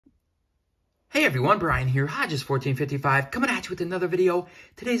Hey everyone, Brian here, Hodges1455, coming at you with another video.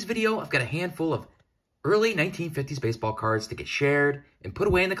 Today's video, I've got a handful of early 1950s baseball cards to get shared and put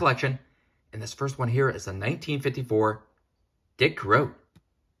away in the collection. And this first one here is a 1954 Dick Groat.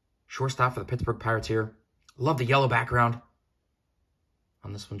 Shortstop for the Pittsburgh Pirates here. Love the yellow background.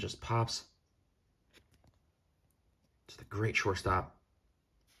 On this one just pops. Just a great shortstop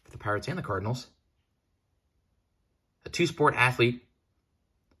for the Pirates and the Cardinals. A two-sport athlete.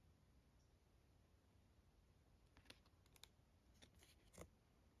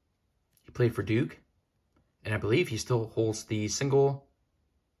 Played for Duke, and I believe he still holds the single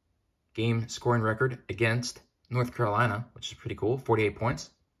game scoring record against North Carolina, which is pretty cool, 48 points.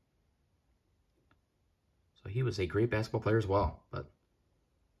 So he was a great basketball player as well, but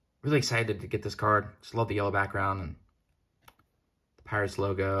really excited to get this card. Just love the yellow background and the Pirates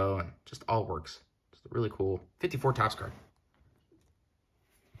logo, and just all works. Just a really cool 54 Topps card.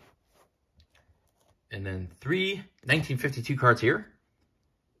 And then three 1952 cards here.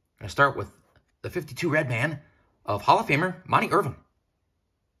 I'm going to start with the 52 Red Man of Hall of Famer Monty Irvin.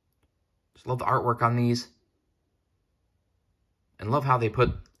 Just love the artwork on these. And love how they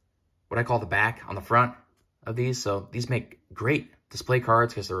put what I call the back on the front of these. So these make great display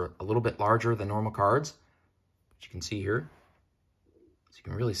cards because they're a little bit larger than normal cards, which you can see here. So you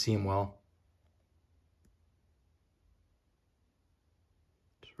can really see them well.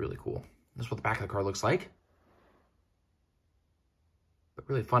 It's really cool. This is what the back of the card looks like. But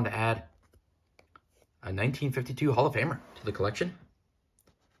really fun to add a 1952 Hall of Famer to the collection.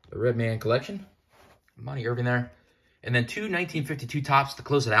 The Red Man collection. Monty Irvin there. And then two 1952 Topps to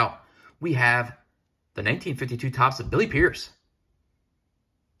close it out. We have the 1952 Topps of Billy Pierce.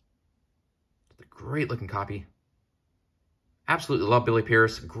 It's a great looking copy. Absolutely love Billy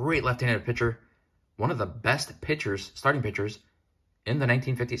Pierce. Great left-handed pitcher. One of the best pitchers, starting pitchers, in the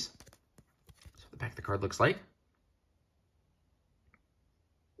 1950s. So the back of the card looks like.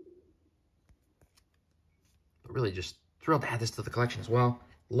 Really just thrilled to add this to the collection as well.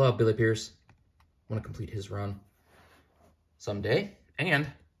 Love Billy Pierce. Want to complete his run someday.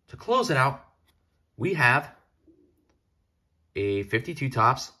 And to close it out, we have a 52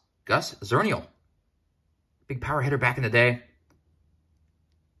 Topps Gus Zernial. Big power hitter back in the day,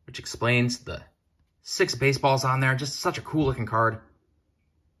 which explains the 6 baseballs on there. Just such a cool looking card.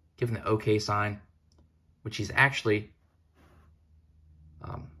 Given the OK sign, which he's actually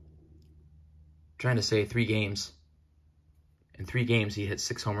trying to say 3 games. In 3 games, he hit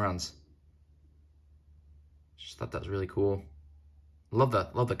 6 home runs. Just thought that was really cool. Love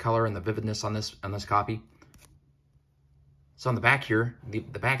the color and the vividness on this copy. So on the back here, the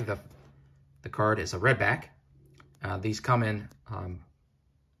back of the card is a red back. These come in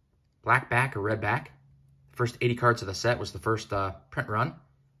black back or red back. The first 80 cards of the set was the first print run.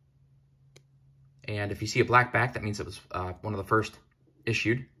 And if you see a black back, that means it was one of the first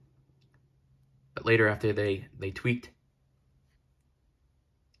issued. But later, after they tweaked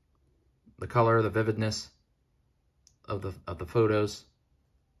the color, the vividness of the photos,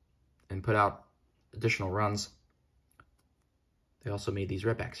 and put out additional runs, they also made these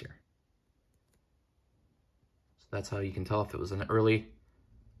redbacks here. So that's how you can tell if it was an early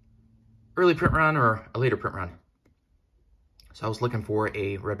print run or a later print run. So I was looking for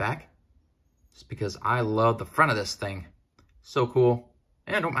a redback, just because I love the front of this thing. So cool,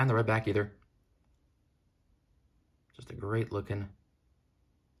 and I don't mind the redback either. Just a great looking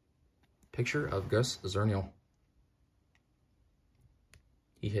picture of Gus Zernial.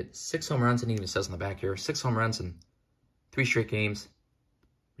 He hit 6 home runs, and he even says on the back here, 6 home runs in 3 straight games,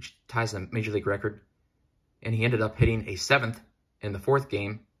 which ties the Major League record. And he ended up hitting a 7th in the 4th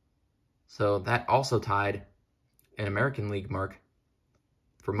game. So that also tied an American League mark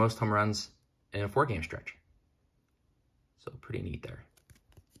for most home runs in a 4-game stretch. So pretty neat there.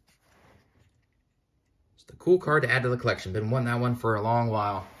 Just a cool card to add to the collection. Been wanting that one for a long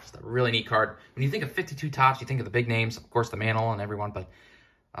while. Just a really neat card. When you think of 52 Topps, you think of the big names, of course, the Mantle and everyone, but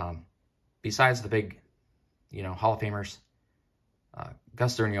besides the big, Hall of Famers,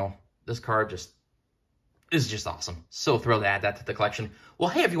 Gus Zernial, this card is just awesome. So thrilled to add that to the collection. Well,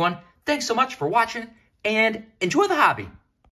 hey everyone, thanks so much for watching, and enjoy the hobby.